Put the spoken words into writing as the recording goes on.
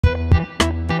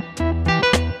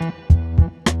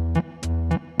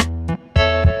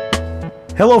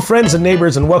Hello, friends and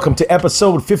neighbors, and welcome to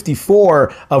episode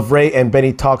 54 of Ray and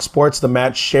Benny Talk Sports, the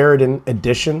Matt Sheridan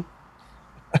edition.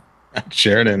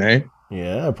 Sheridan, eh?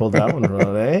 Yeah, I pulled that one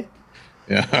from eh?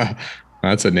 Yeah,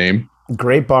 that's a name.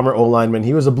 Great Bomber O-lineman.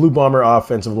 He was a Blue Bomber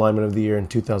Offensive Lineman of the Year in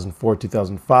 2004,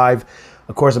 2005.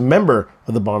 Of course, a member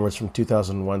of the Bombers from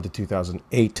 2001 to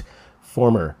 2008.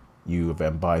 Former U of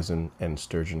M Bison and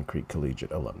Sturgeon Creek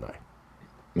Collegiate alumni.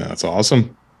 That's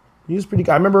awesome. He was pretty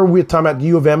good. I remember we time at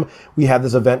U of M, we had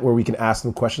this event where we can ask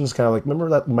them questions, kind of like, remember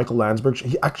that Michael Landsberg?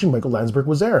 Michael Landsberg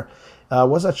was there.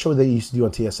 What's that show they used to do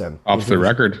on TSN? Off the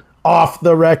record. Off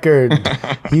the record.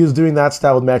 He was doing that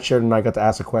style with Matt Sheridan, and I got to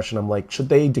ask a question. I'm like, should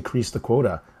they decrease the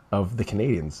quota of the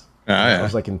Canadians? Yeah. I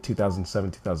was like in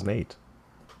 2007, 2008.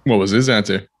 What was his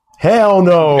answer? Hell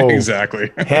no.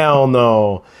 Exactly. Hell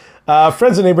no.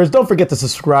 Friends and neighbors, don't forget to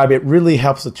subscribe. It really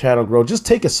helps the channel grow. Just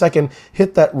take a second,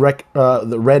 hit that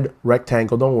the red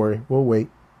rectangle. Don't worry, we'll wait.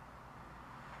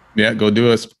 Yeah, go do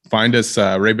us. Find us,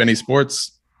 Ray Benny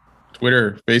Sports,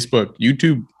 Twitter, Facebook,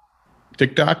 YouTube,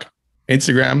 TikTok,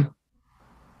 Instagram.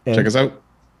 And check us out.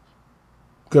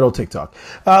 good old TikTok.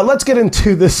 Let's get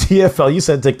into the CFL. You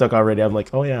said TikTok already. I'm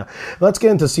like, oh yeah. Let's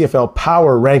get into CFL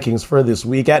power rankings for this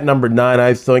week. At number 9,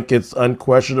 I think it's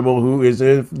unquestionable who is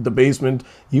in the basement.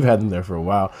 You've had them there for a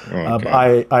while.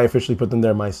 Okay. I officially put them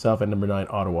there myself at number 9,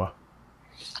 Ottawa.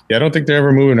 Yeah, I don't think they're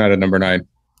ever moving out of number 9.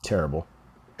 Terrible.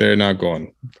 They're not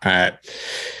going.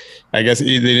 I guess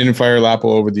they didn't fire Lapo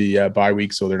over the bye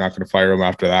week, so they're not going to fire him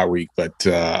after that week. But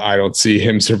I don't see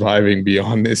him surviving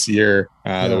beyond this year,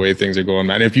 the way things are going,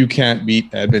 man. If you can't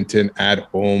beat Edmonton at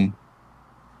home,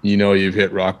 you know you've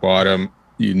hit rock bottom.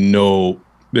 You know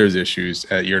there's issues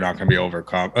that you're not going to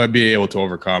be able to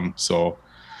overcome. So,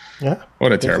 yeah,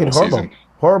 what a terrible season.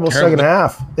 Horrible second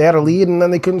half. They had a lead and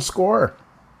then they couldn't score.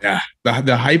 Yeah,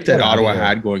 the hype that Ottawa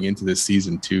had going into this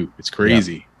season too. It's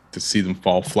crazy. To see them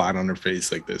fall flat on their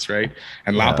face like this, right?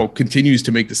 And Lapo continues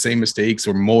to make the same mistakes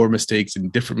or more mistakes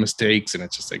and different mistakes. And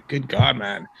it's just like, good God,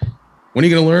 man. When are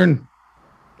you going to learn?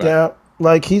 Yeah,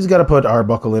 like he's got to put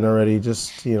Arbuckle in already.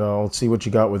 Just, see what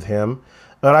you got with him.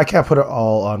 But I can't put it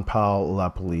all on Paul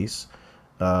LaPolice.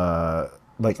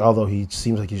 Although he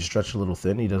seems like he's stretched a little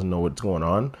thin. He doesn't know what's going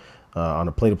on a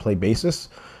play-to-play basis.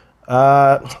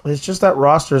 It's just that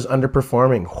roster is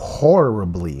underperforming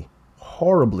horribly.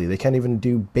 They can't even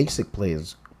do basic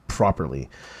plays properly.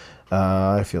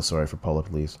 I feel sorry for Paul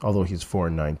LaPolice, although he's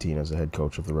 4-19 as a head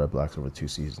coach of the Red Blacks over 2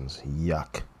 seasons.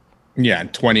 Yuck. Yeah,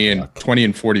 20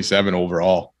 and 47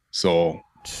 overall. So,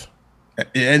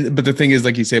 but the thing is,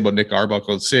 like you say about Nick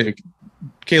Arbuckle,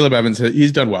 Caleb Evans,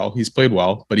 he's done well. He's played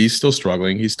well, but he's still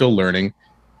struggling. He's still learning.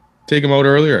 Take him out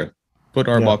earlier. Put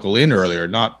Arbuckle in earlier.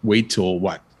 Not wait till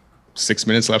 6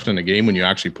 minutes left in the game when you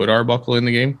actually put Arbuckle in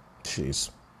the game.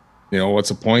 Jeez. What's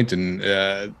the point? And,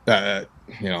 the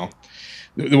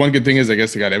one good thing is, I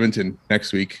guess they got Edmonton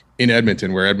next week in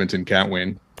Edmonton, where Edmonton can't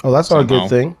win. Oh, that's not a good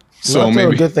thing. So that's maybe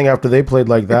not a good thing after they played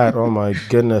like that. Oh, my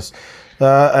goodness.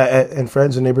 And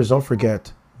friends and neighbors, don't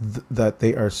forget that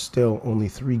they are still only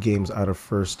 3 games out of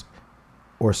first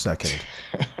or second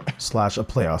 / a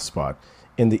playoff spot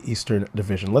in the Eastern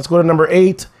Division. Let's go to number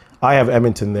 8. I have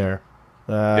Edmonton there.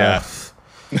 They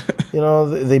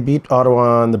beat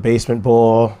Ottawa in the Basement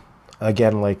Bowl.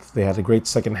 Again, they had a great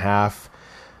second half.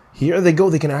 Here they go.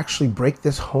 They can actually break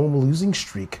this home losing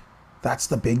streak. That's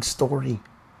the big story.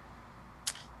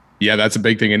 Yeah, that's a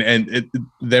big thing. And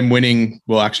them winning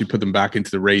will actually put them back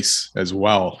into the race as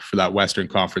well for that Western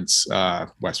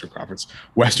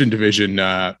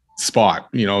Division spot.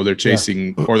 They're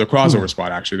chasing, or the crossover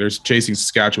spot, actually. They're chasing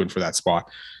Saskatchewan for that spot.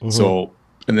 Mm-hmm. So,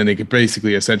 and then they could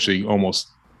basically essentially almost,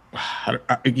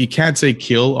 you can't say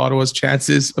kill Ottawa's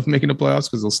chances of making the playoffs,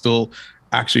 because they'll still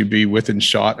actually be within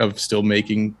shot of still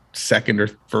making second or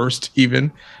first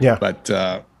even. Yeah. But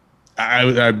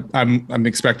I'm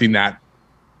expecting that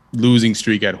losing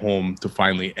streak at home to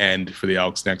finally end for the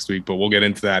Elks next week. But we'll get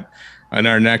into that in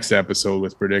our next episode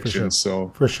with predictions.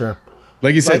 For sure.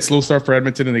 Like you said, slow start for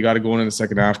Edmonton, and they got to go in the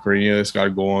second half. Cornelius got to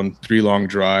go on 3 long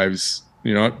drives.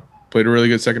 Played a really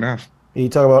good second half. You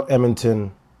talk about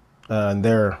Edmonton and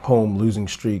their home losing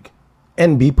streak.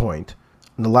 NB point.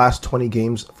 In the last 20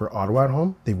 games for Ottawa at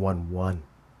home, they've won 1.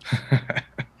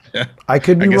 Yeah. I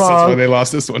could be wrong. That's why they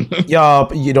lost this one.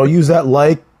 Yeah, use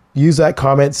that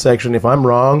comment section. If I'm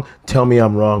wrong, tell me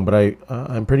I'm wrong. But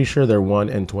I'm pretty sure they're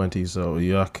 1-20. So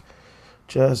yuck,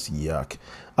 just yuck.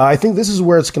 I think this is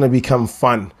where it's going to become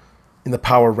fun in the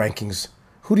power rankings.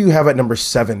 Who do you have at number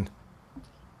 7?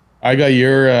 I got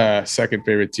your second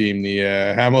favorite team, the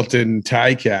Hamilton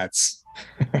Ticats.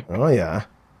 Oh, yeah.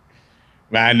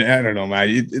 Man, I don't know,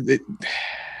 man.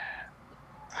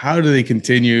 How do they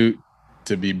continue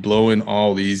to be blowing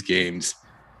all these games.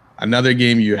 Another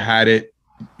game you had it,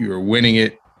 you were winning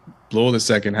it, blow the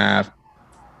second half,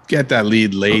 get that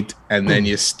lead late, and then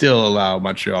you still allow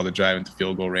Montreal to drive into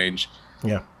field goal range.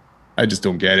 Yeah. I just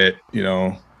don't get it,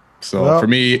 So for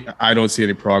me, I don't see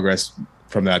any progress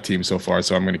from that team so far,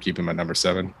 so I'm going to keep him at number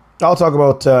 7. I'll talk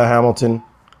about Hamilton.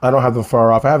 I don't have them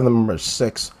far off. I have them number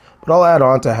 6, but I'll add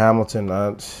on to Hamilton.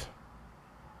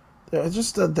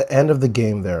 Just at the end of the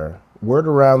game there, word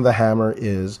around the hammer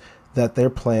is that they're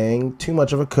playing too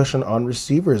much of a cushion on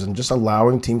receivers and just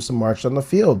allowing teams to march down the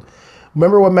field.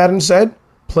 Remember what Madden said?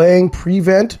 Playing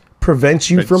prevents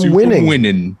you from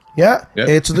winning. Yeah, yep.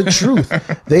 It's the truth.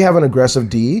 They have an aggressive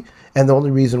D, and the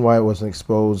only reason why it wasn't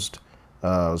exposed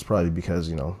was probably because,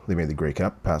 they made the Grey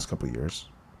Cup past couple of years.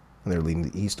 And they're leading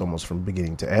the East almost from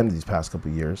beginning to end these past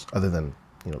couple of years, other than,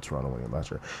 Toronto winning last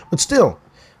year. But still,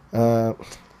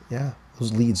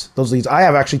 those leads. I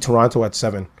have actually Toronto at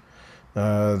 7.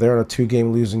 They're on a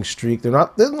 2-game losing streak. They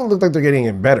don't look like they're getting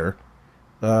any better.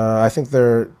 I think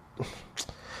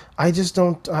I just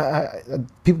don't.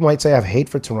 People might say I have hate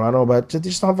for Toronto, but they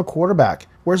just don't have a quarterback.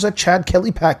 Where's that Chad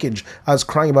Kelly package I was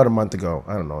crying about a month ago?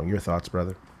 I don't know. Your thoughts,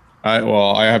 brother?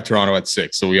 I have Toronto at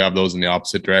 6, so we have those in the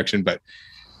opposite direction. But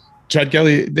Chad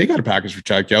Kelly, they got a package for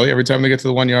Chad Kelly. Every time they get to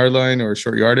the 1-yard line or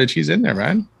short yardage, he's in there,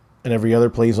 man. And every other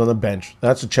plays on the bench.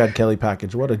 That's a Chad Kelly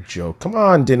package. What a joke. Come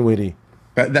on, Dinwiddie.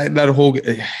 That whole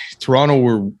Toronto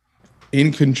were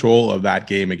in control of that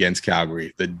game against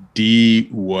Calgary. The D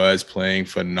was playing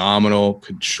phenomenal,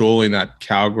 controlling that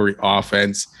Calgary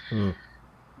offense.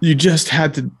 You just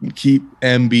had to keep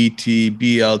MBT,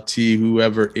 BLT,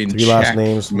 whoever in 3 check, last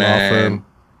names, man.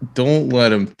 Don't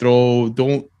let him throw.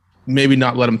 Maybe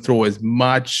not let him throw as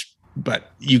much,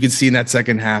 but you could see in that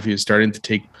second half he was starting to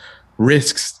take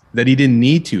risks that he didn't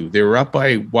need to. They were up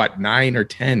by 9 or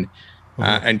 10.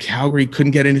 And Calgary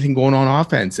couldn't get anything going on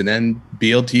offense. And then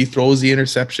BLT throws the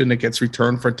interception that gets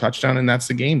returned for a touchdown, and that's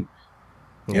the game.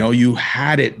 You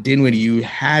had it, Dinwiddie. You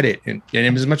had it. And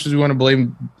as much as we want to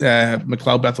blame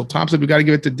McLeod Bethel-Thompson, we got to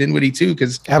give it to Dinwiddie too,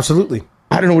 because absolutely,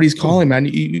 I don't know what he's calling, man.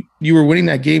 You were winning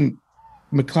that game.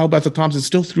 McLeod Bethel-Thompson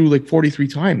still threw like 43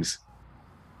 times.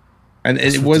 And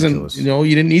it wasn't, ridiculous.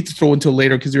 You didn't need to throw until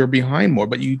later because you were behind more,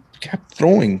 but you kept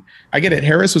throwing. I get it.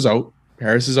 Harris was out.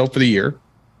 Harris is out for the year.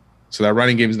 So that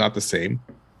running game is not the same.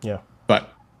 Yeah.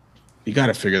 But you got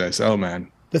to figure this out,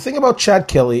 man. The thing about Chad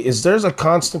Kelly is there's a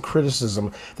constant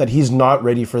criticism that he's not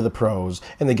ready for the pros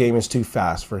and the game is too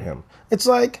fast for him. It's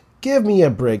like, give me a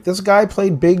break. This guy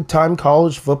played big-time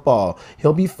college football.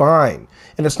 He'll be fine.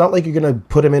 And it's not like you're going to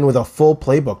put him in with a full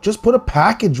playbook. Just put a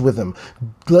package with him.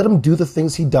 Let him do the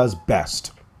things he does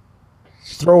best.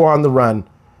 Throw on the run.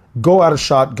 Go out of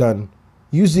shotgun.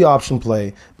 Use the option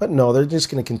play. But no, they're just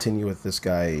going to continue with this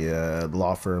guy,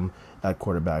 law firm at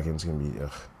quarterback, and it's going to be...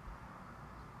 Ugh.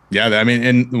 Yeah, I mean,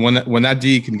 and when that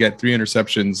D can get 3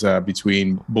 interceptions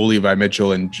between Bo Levi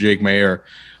Mitchell and Jake Mayer,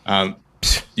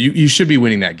 you should be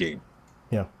winning that game.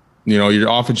 Yeah. Your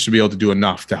offense should be able to do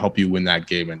enough to help you win that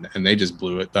game, and they just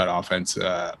blew it, that offense,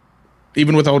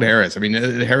 even without Harris. I mean,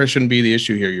 Harris shouldn't be the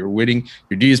issue here. You're winning.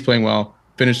 Your D is playing well.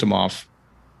 Finish them off.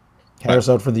 Harris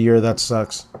out for the year. That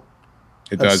sucks.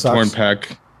 It does. Torn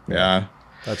pec. Yeah.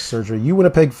 That's surgery. You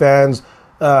Winnipeg fans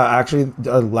actually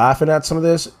are laughing at some of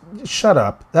this. Shut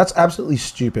up. That's absolutely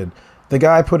stupid. The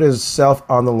guy put himself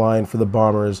on the line for the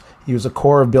Bombers. He was a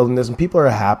core of building this, and people are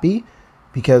happy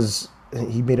because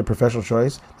he made a professional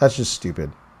choice. That's just stupid.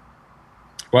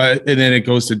 Well, and then it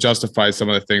goes to justify some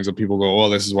of the things that people go, "Oh,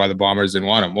 this is why the Bombers didn't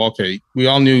want him." Well, okay, we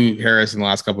all knew Harris in the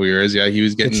last couple of years. Yeah, he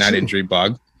was getting that injury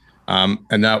bug.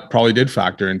 And that probably did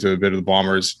factor into a bit of the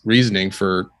Bombers' reasoning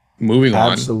for moving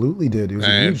on. Absolutely did. It was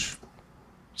huge.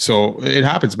 So it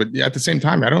happens. But at the same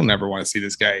time, I don't ever want to see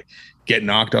this guy get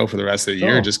knocked out for the rest of the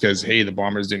year just because, hey, the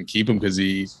Bombers didn't keep him because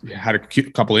he had a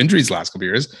couple injuries last couple of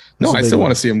years. No, I still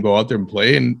want to see him go out there and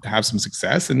play and have some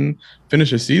success and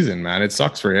finish a season, man. It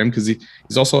sucks for him because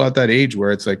he's also at that age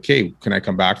where it's like, hey, can I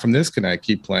come back from this? Can I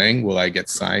keep playing? Will I get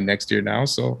signed next year now?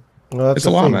 So it's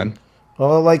a lot, man.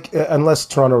 Well, unless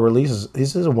Toronto releases,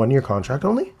 is this a 1-year contract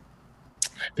only?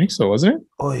 I think so, wasn't it?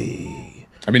 Oy.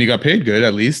 I mean, he got paid good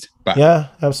at least. But. Yeah,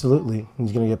 absolutely.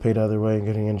 He's going to get paid either way and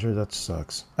getting injured. That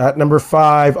sucks. At number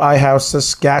 5, I have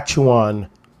Saskatchewan,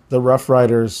 the Rough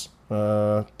Riders.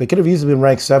 They could have easily been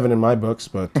ranked 7 in my books,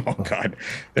 but... Oh, God.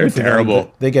 They're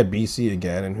terrible. They get BC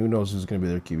again, and who knows who's going to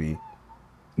be their QB.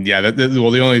 Yeah, well,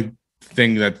 the only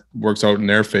thing that works out in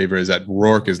their favor is that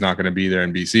Rourke is not going to be there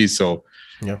in BC, so...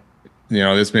 Yeah.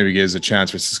 This maybe gives a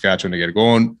chance for Saskatchewan to get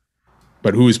going.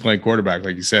 But who's playing quarterback?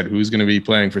 Like you said, who's going to be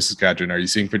playing for Saskatchewan? Are you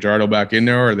seeing Fajardo back in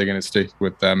there, or are they going to stick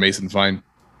with Mason Fine?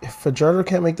 if Fajardo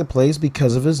can't make the plays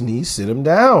because of his knee, sit him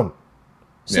down.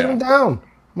 Sit him down.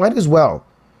 Might as well.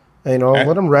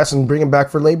 Let him rest and bring him back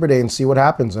for Labor Day and see what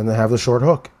happens, and then have the short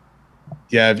hook.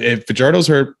 Yeah, if Fajardo's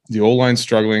hurt, the O-line's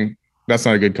struggling, that's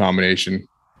not a good combination.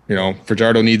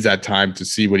 Fajardo needs that time to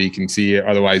see what he can see.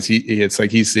 Otherwise, it's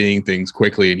like he's seeing things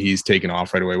quickly and he's taking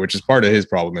off right away, which is part of his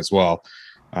problem as well.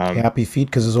 Happy feet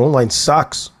because his O-line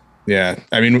sucks. Yeah.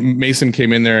 I mean, Mason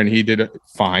came in there and he did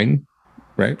fine,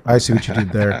 right? I see what you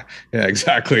did there. Yeah,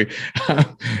 exactly.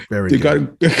 Very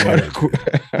good.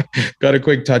 Got a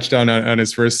quick touchdown on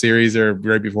his first series or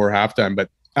right before halftime. But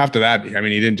after that, I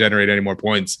mean, he didn't generate any more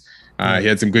points. He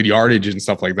had some good yardage and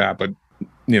stuff like that. But,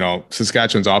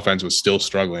 Saskatchewan's offense was still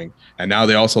struggling. And now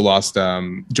they also lost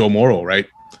Joe Morrow, right?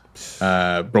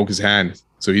 Broke his hand.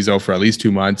 So he's out for at least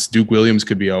 2 months. Duke Williams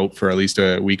could be out for at least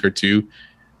a week or two.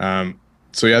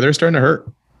 So, yeah, they're starting to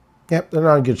hurt. Yep, they're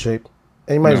not in good shape.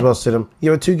 And you might as well sit him.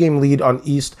 You have a 2-game lead on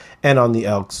East and on the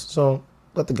Elks. So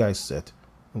let the guy sit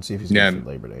and see if he's good for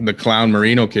Labor Day. The clown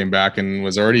Marino came back and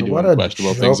was already doing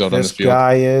questionable things out on the field. This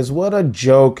guy is. What a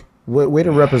joke. Way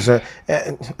to represent.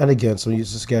 And again, some of you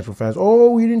Saskatchewan fans,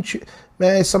 we didn't cheer.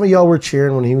 Man, some of y'all were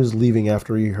cheering when he was leaving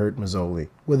after he hurt Mazzoli,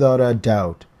 without a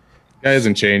doubt. The guy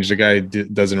hasn't changed. The guy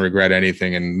doesn't regret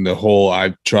anything. And the whole,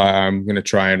 I'm going to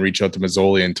try and reach out to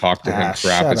Mazzoli and talk to him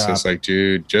crap. It's just like,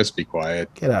 dude, just be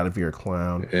quiet. Get out of here,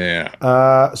 clown.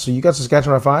 Yeah. So you got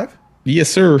Saskatchewan at 5? Yes,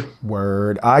 sir.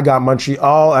 Word. I got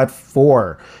Montreal at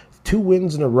 4. 2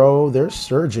 wins in a row. They're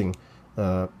surging.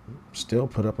 Still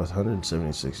put up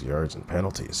 176 yards and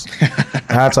penalties.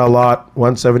 That's a lot.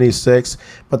 176.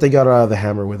 But they got the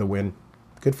hammer with a win.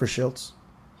 Good for Schiltz.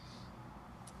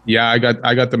 Yeah, I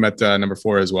got them at number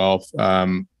 4 as well.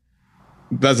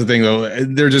 That's the thing, though.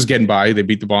 They're just getting by. They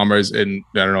beat the Bombers, and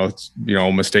I don't know, it's,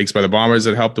 mistakes by the Bombers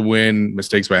that helped the win,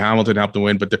 mistakes by Hamilton helped the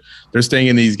win, but they're staying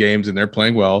in these games and they're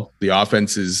playing well. The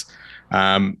offense is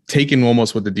taking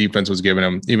almost what the defense was giving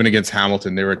them. Even against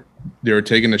Hamilton, they were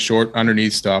taking the short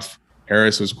underneath stuff.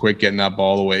 Harris was quick getting that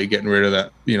ball away, getting rid of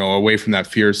that, away from that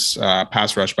fierce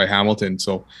pass rush by Hamilton.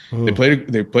 So they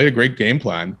played a great game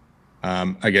plan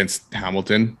against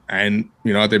Hamilton, and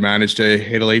they managed to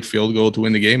hit a late field goal to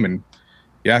win the game. And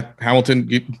yeah,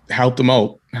 Hamilton helped them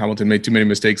out. Hamilton made too many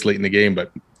mistakes late in the game,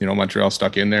 but Montreal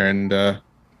stuck in there and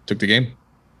took the game.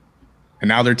 And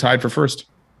now they're tied for first.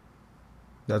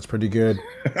 That's pretty good.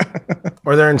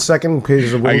 Or they're in second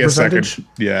because of winning percentage? Second.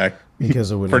 Yeah.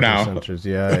 Because of winning percentages.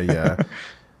 Yeah.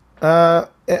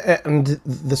 And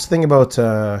this thing about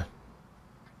the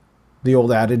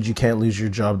old adage, you can't lose your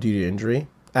job due to injury,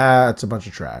 it's a bunch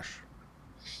of trash.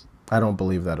 I don't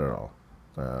believe that at all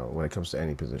when it comes to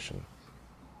any position.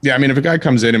 Yeah, I mean, if a guy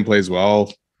comes in and plays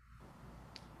well,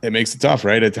 it makes it tough,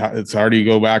 right? It's hard to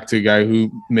go back to a guy who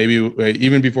maybe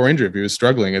even before injury, if he was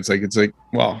struggling, it's like,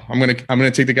 well, I'm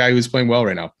gonna take the guy who's playing well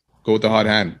right now. Go with the hot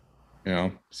hand,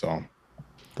 So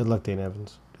good luck, Dane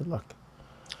Evans. Good luck.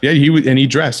 Yeah, he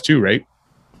dressed too, right?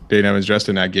 Dane Evans dressed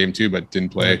in that game too, but didn't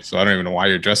play. So I don't even know why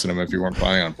you're dressing him if you weren't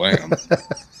planning on playing him.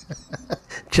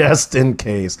 Just in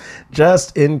case.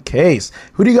 Who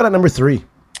do you got at number 3?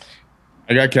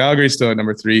 I got Calgary still at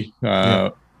number 3.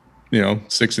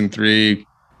 6-3,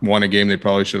 won a game they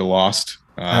probably should have lost.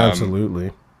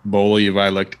 Absolutely. Bola Levi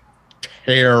looked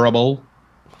terrible.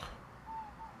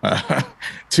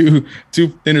 2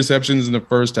 interceptions in the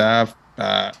first half.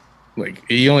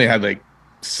 He only had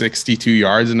 62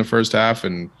 yards in the first half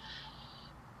and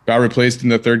got replaced in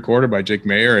the third quarter by Jake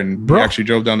Mayer, and he actually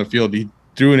drove down the field. He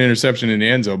threw an interception in the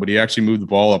end zone, but he actually moved the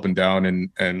ball up and down and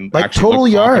actually total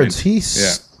yards. He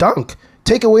stunk.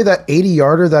 Take away that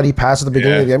 80-yarder that he passed at the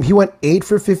beginning of the game. He went 8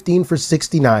 for 15 for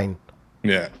 69.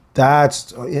 Yeah.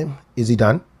 Is he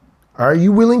done? Are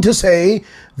you willing to say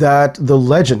that the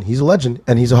legend, he's a legend,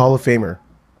 and he's a Hall of Famer?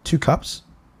 2 cups?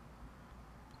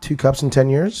 2 cups in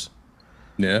 10 years?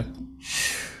 Yeah.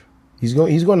 He's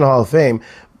going to the Hall of Fame.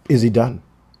 Is he done?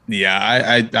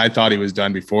 Yeah, I thought he was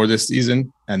done before this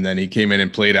season, and then he came in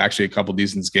and played actually a couple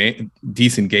decent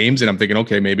games, and I'm thinking,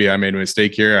 okay, maybe I made a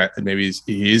mistake here. Maybe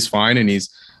he is fine, and he's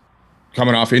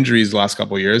coming off injuries the last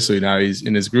couple of years, so now he's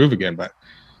in his groove again. But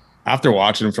after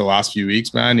watching him for the last few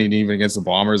weeks, man, and even against the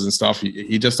Bombers and stuff,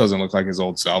 he just doesn't look like his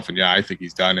old self. And yeah, I think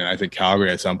he's done, and I think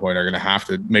Calgary at some point are going to have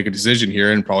to make a decision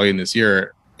here, and probably in this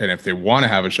year. And if they want to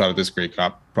have a shot at this Grey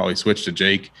Cup, probably switch to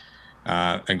Jake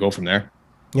and go from there.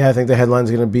 Yeah, I think the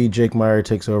headline's going to be Jake Meyer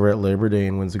takes over at Labor Day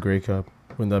and wins the Grey Cup.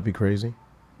 Wouldn't that be crazy?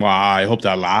 Well, I hope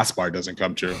that last part doesn't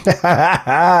come true.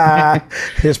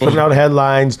 Just putting out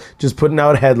headlines. Just putting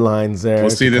out headlines there.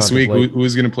 We'll see this week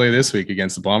who's going to play this week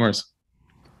against the Bombers.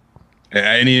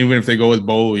 And even if they go with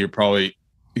Bo, you're probably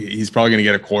he's probably going to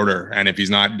get a quarter. And if he's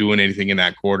not doing anything in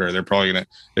that quarter, there's going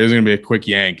to be a quick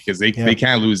yank because they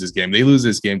can't lose this game. They lose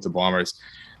this game to Bombers.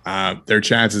 Their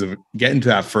chances of getting to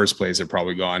that first place are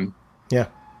probably gone. Yeah.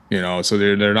 So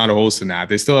they're not a host in that.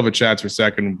 They still have a chance for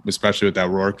second, especially with that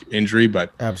Rourke injury.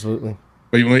 But absolutely.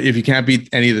 But if you can't beat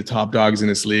any of the top dogs in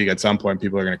this league, at some point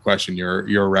people are going to question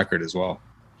your record as well.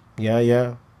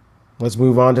 Yeah. Let's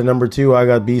move on to number 2. I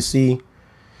got BC.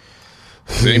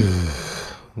 Same.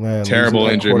 Man, terrible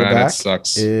injury, man. It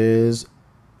sucks. Is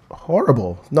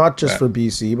horrible, not just for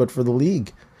BC, but for the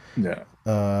league. Yeah.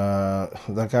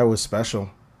 That guy was special.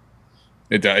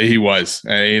 He was,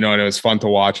 and it was fun to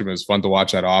watch him. It was fun to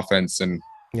watch that offense, and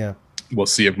we'll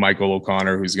see if Michael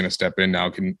O'Connor, who's going to step in now,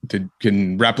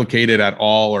 can replicate it at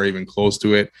all, or even close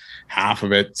to it, half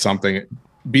of it, something.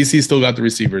 BC still got the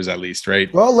receivers at least,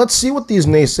 right? Well, let's see what these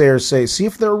naysayers say. See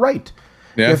if they're right.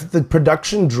 Yeah. If the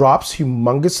production drops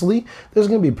humongously, there's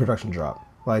going to be a production drop.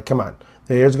 Like, come on.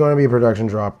 There's going to be a production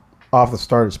drop off the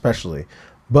start especially.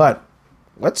 But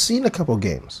let's see in a couple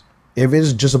games. If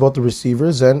it's just about the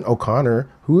receivers, then O'Connor,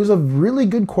 who is a really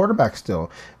good quarterback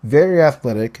still, very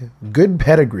athletic, good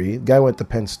pedigree. The guy went to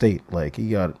Penn State. Like,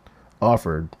 he got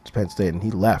offered to Penn State, and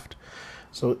he left.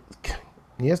 So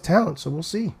he has talent, so we'll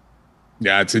see.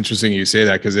 Yeah, it's interesting you say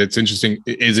that because it's interesting.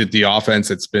 Is it the offense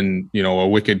that's been, a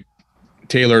wicked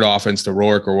tailored offense to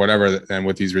Rourke or whatever, and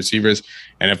with these receivers,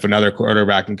 and if another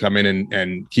quarterback can come in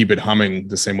and keep it humming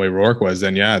the same way Rourke was,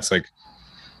 then yeah, it's like,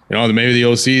 maybe the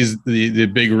OC is the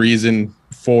big reason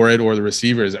for it, or the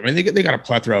receivers. I mean, they got a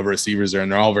plethora of receivers there,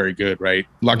 and they're all very good, right?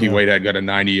 Lucky Whitehead got a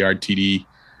 90-yard TD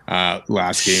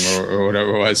last game or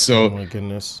whatever it was. So, oh my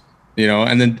goodness,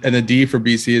 and the D for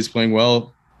BC is playing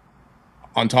well.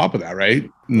 On top of that, right?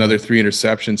 Another 3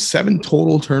 interceptions, 7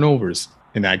 total turnovers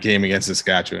in that game against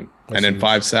Saskatchewan, and then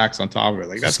 5 sacks on top of it.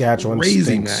 Like, that's crazy,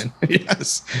 stinks. Man.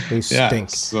 Yes, they stink.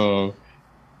 So,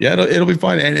 yeah, it'll be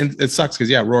fun, and it sucks because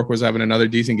Rourke was having another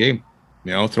decent game.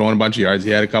 Throwing a bunch of yards. He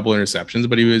had a couple interceptions,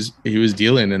 but he was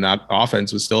dealing, and that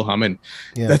offense was still humming.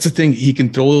 Yeah. That's the thing. He can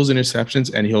throw those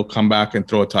interceptions, and he'll come back and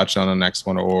throw a touchdown on the next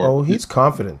one. He's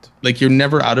confident. Like, you're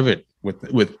never out of it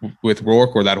with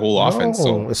Rourke or that whole offense.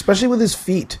 So especially with his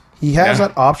feet, he has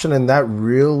that option, and that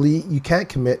really, you can't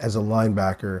commit as a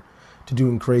linebacker to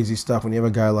doing crazy stuff when you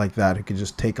have a guy like that who could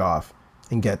just take off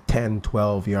and get 10,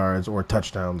 12 yards or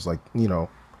touchdowns. Like,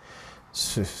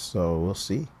 so we'll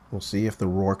see. We'll see if the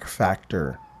Rourke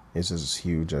factor is as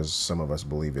huge as some of us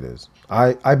believe it is.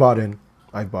 I bought in.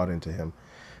 I bought into him.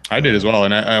 I did as well,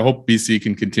 and I hope BC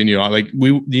can continue on. Like,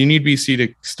 you need BC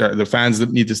to start. The fans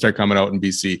that need to start coming out in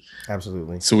BC.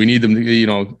 Absolutely. So we need them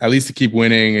to, at least to keep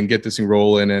winning and get this thing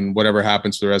rolling, and whatever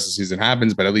happens for the rest of the season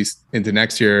happens. But at least into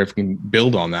next year, if we can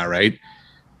build on that, right?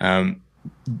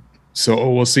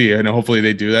 So we'll see, and hopefully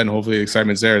they do that, and hopefully the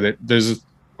excitement's there. There's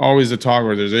always the talk,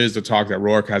 or there is the talk that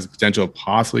Rourke has the potential of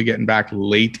possibly getting back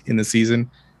late in the season,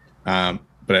 but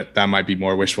that might be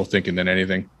more wishful thinking than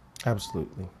anything.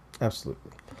 Absolutely.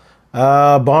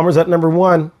 Bombers at number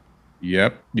 1.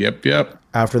 Yep.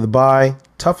 After the bye,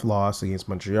 tough loss against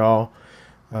Montreal.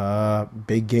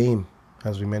 Big game,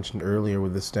 as we mentioned earlier,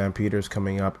 with the Stampeders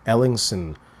coming up.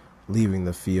 Ellingson leaving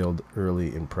the field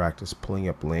early in practice, pulling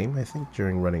up lame, I think,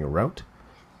 during running a route.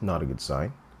 Not a good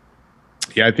sign.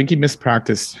 Yeah, I think he missed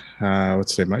practice.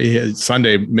 Missed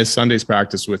Sunday's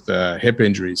practice with a hip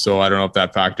injury. So I don't know if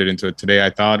that factored into it today. I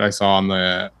thought I saw on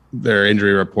their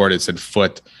injury report it said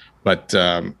foot, but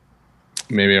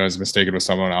maybe I was mistaken with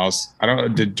someone else. I don't know.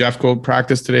 Did Jeff go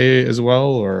practice today as well,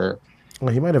 or?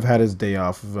 Well, he might have had his day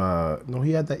off. No,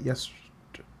 he had that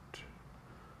yesterday.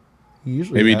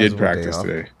 Maybe he did practice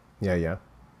today. Yeah.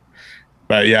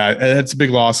 But yeah, that's a big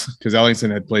loss because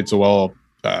Ellingson had played so well.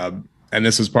 And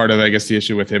this was part of, I guess, the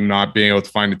issue with him not being able to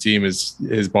find a team is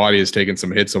his body has taken some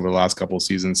hits over the last couple of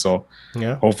seasons. So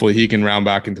hopefully he can round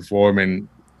back into form, and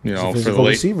for the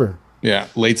receiver. Yeah,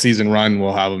 late season run,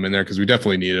 we'll have him in there because we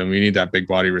definitely need him. We need that big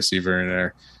body receiver in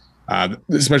there,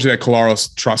 especially that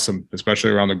Collaros trusts him, especially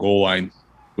around the goal line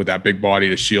with that big body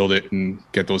to shield it and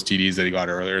get those TDs that he got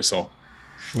earlier. So,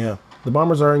 yeah, the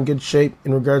Bombers are in good shape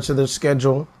in regards to their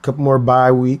schedule. A couple more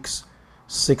bye weeks,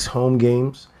 6 home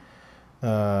games.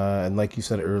 And like you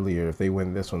said earlier, if they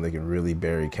win this one, they can really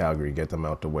bury Calgary, get them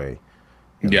out the way.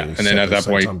 And then at that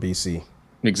point, on BC.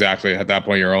 Exactly. At that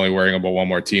point, you're only worrying about one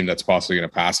more team that's possibly going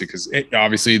to pass you because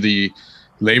obviously the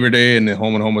Labor Day and the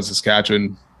home and home with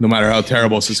Saskatchewan, no matter how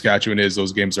terrible Saskatchewan is,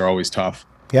 those games are always tough.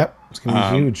 Yep, it's going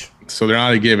to be huge. So they're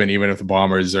not a given, even if the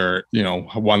Bombers are,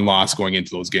 one loss going into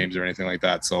those games or anything like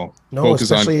that. So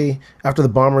especially after the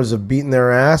Bombers have beaten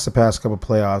their ass the past couple of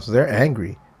playoffs, they're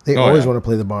angry. They always want to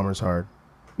play the Bombers hard.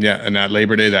 Yeah, and that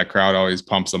Labor Day, that crowd always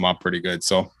pumps them up pretty good.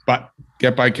 So, but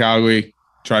get by Calgary,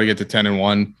 try to get to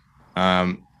 10-1.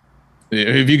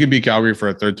 If you could beat Calgary for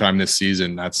a third time this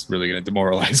season, that's really going to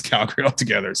demoralize Calgary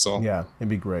altogether. So yeah, it'd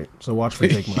be great. So watch for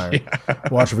Jake Meyer.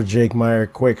 Watch for Jake Meyer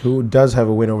quick, who does have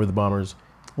a win over the Bombers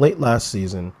late last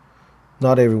season.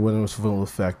 Not every win was full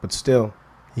effect, but still,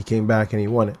 he came back and he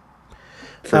won it.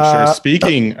 For sure.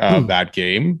 Speaking of that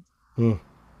game,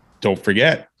 don't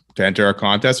forget to enter our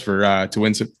contest for to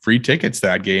win some free tickets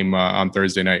that game on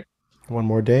Thursday night. One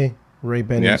more day. Ray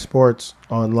Bennett Sports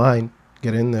online.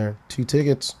 Get in there. 2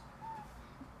 tickets.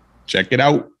 Check it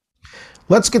out.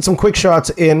 Let's get some quick shots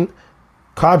in.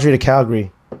 Kadri to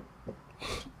Calgary.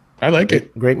 I like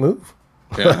it. Great move.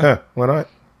 Yeah. Why not?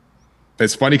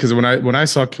 It's funny because when I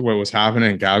saw what was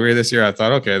happening in Calgary this year, I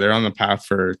thought, okay, they're on the path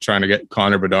for trying to get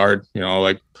Connor Bedard. You know,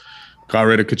 like got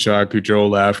rid of Kachuk, Goudreau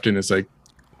left, and it's like,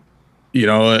 you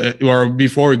know, or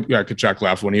before Kachuk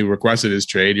left, when he requested his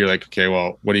trade, you're like, okay,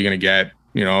 well, what are you going to get?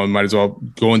 You know, might as well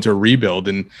go into a rebuild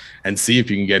and see if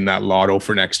you can get in that lotto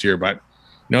for next year. But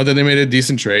you know, then they made a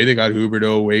decent trade. They got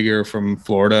Huberdeau, Wager from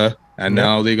Florida, and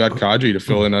now they got Kadri to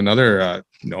fill in another,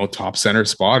 top center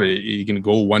spot. You can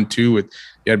go 1-2 with.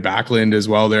 You had Backlund as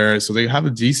well there. So they have a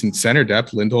decent center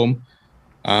depth, Lindholm.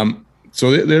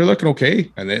 So they're looking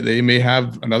okay, and they may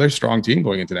have another strong team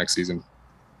going into next season.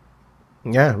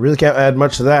 Yeah, really can't add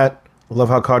much to that. Love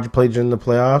how Kadri played in the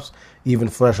playoffs, even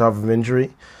fresh off of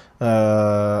injury.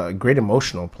 Great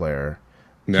emotional player.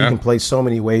 Yeah. He can play so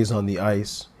many ways on the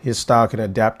ice. His style can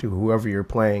adapt to whoever you're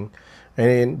playing.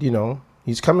 And, you know,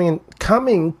 he's coming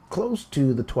close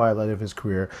to the twilight of his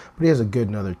career, but he has a good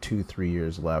another 2-3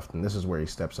 years left, and this is where he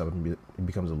steps up and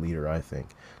becomes a leader, I think.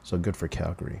 So good for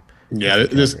Calgary. Yeah,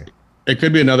 it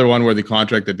could be another one where the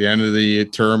contract at the end of the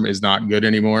term is not good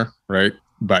anymore, right?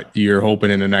 But you're hoping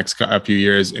in the next few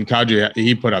years. And Kadri,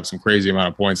 he put up some crazy amount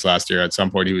of points last year. At some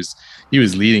point, he was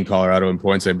leading Colorado in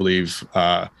points, I believe,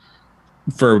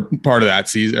 for part of that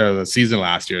season, the season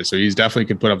last year. So he's definitely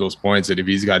could put up those points. That if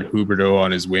he's got Huberdeau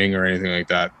on his wing or anything like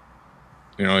that,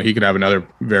 you know, he could have another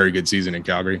very good season in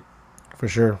Calgary. For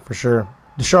sure.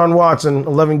 Dashaun Watson,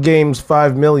 11 games,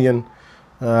 $5 million.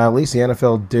 At least the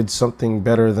NFL did something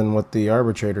better than what the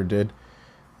arbitrator did.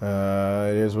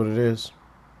 It is what it is.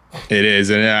 It is,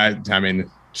 and I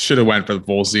mean, should have went for the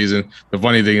full season. The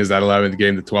funny thing is that 11th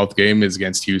game, the 12th game, is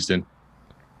against Houston.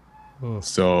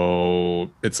 So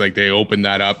it's like they opened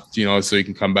that up, you know, so he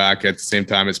can come back at the same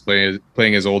time as playing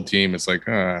his old team. It's like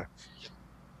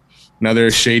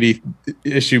another shady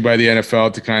issue by the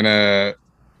NFL to kind of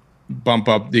bump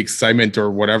up the excitement or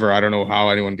whatever. I don't know how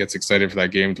anyone gets excited for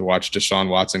that game to watch Dashaun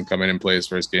Watson come in and play his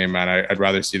first game, man. I'd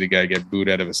rather see the guy get booed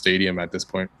out of a stadium at this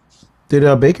point.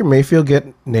 Did Baker Mayfield get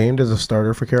named as a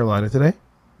starter for Carolina today?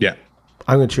 Yeah.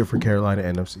 I'm going to cheer for Carolina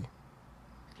NFC.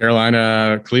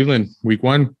 Carolina, Cleveland, week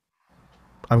 1.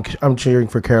 I'm cheering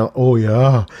for Carolina. Oh,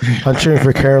 yeah. I'm cheering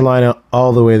for Carolina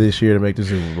all the way this year to make the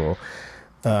Super Bowl.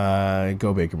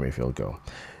 Go Baker Mayfield, go.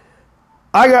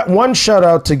 I got one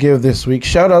shout-out to give this week.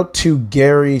 Shout-out to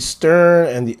Gary Stern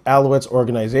and the Alouettes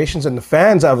organizations and the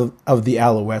fans of the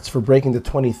Alouettes for breaking the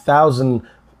 20,000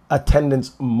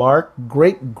 attendance mark.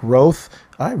 Great growth.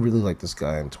 I really like this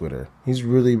guy on Twitter. He's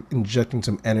really injecting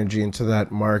some energy into that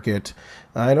market.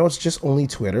 I know it's just only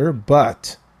Twitter,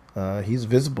 but he's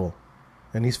visible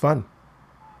and he's fun.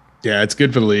 Yeah, it's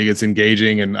good for the league. It's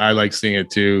engaging, and I like seeing it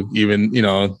too. Even, you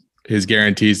know, his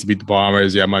guarantees to beat the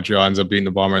Bombers. Yeah, Montreal ends up beating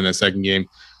the Bomber in the second game.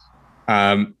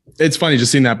 It's funny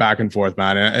just seeing that back and forth,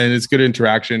 man. And it's good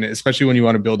interaction, especially when you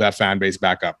want to build that fan base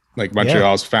back up. Like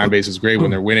Montreal's fan base is great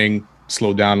when they're winning.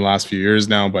 Slowed down the last few years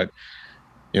now, but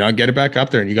you know, get it back up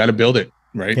there, and you got to build it,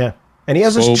 right? Yeah. And he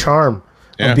has this charm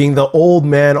of being the old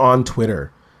man on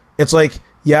Twitter. It's like,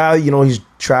 yeah, you know, he's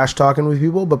trash talking with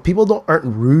people, but people aren't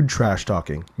rude trash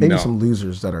talking. Maybe some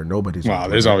losers that are nobodies. Wow,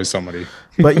 there's always somebody.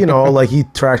 But you know, like he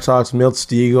trash talks Milt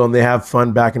Stiegel, and they have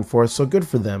fun back and forth. So good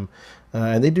for them.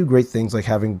 And they do great things like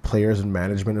having players and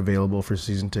management available for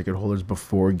season ticket holders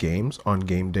before games on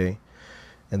game day.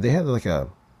 And they had like a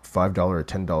 $5 or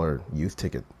 $10 youth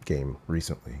ticket game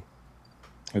recently.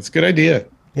 That's a good idea.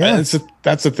 Yeah,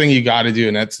 that's the thing you got to do,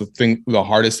 and that's the thing. The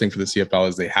hardest thing for the CFL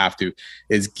is they have to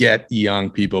get young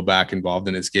people back involved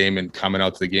in this game and coming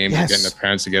out to the games and getting their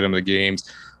parents to get them to the games,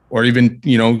 or even,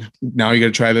 you know, now you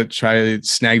got to try to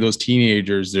snag those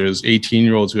teenagers, those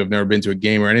 18-year-olds who have never been to a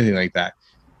game or anything like that.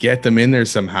 Get them in there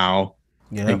somehow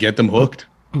and get them hooked.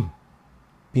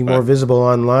 Be more visible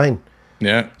online.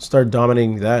 Yeah. Start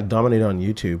dominating on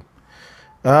YouTube.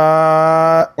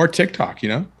 Or TikTok, you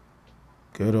know?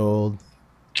 Good old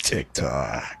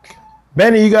TikTok.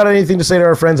 Benny, you got anything to say to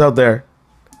our friends out there?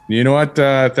 You know what?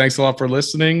 Thanks a lot for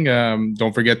listening.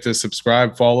 Don't forget to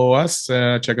subscribe, follow us,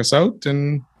 check us out,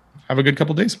 and have a good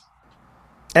couple days.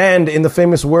 And in the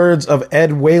famous words of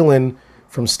Ed Whalen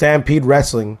from Stampede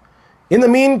Wrestling, in the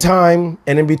meantime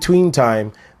and in between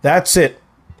time, that's it.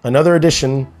 Another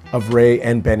edition of Ray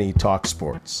and Benny Talk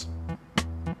Sports.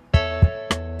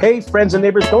 Hey, friends and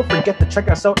neighbors, don't forget to check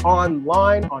us out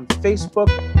online on Facebook,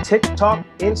 TikTok,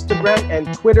 Instagram,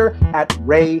 and Twitter at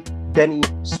Ray Benny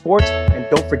Sports. And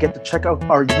don't forget to check out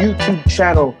our YouTube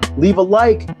channel. Leave a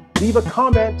like, leave a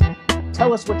comment,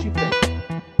 tell us what you think.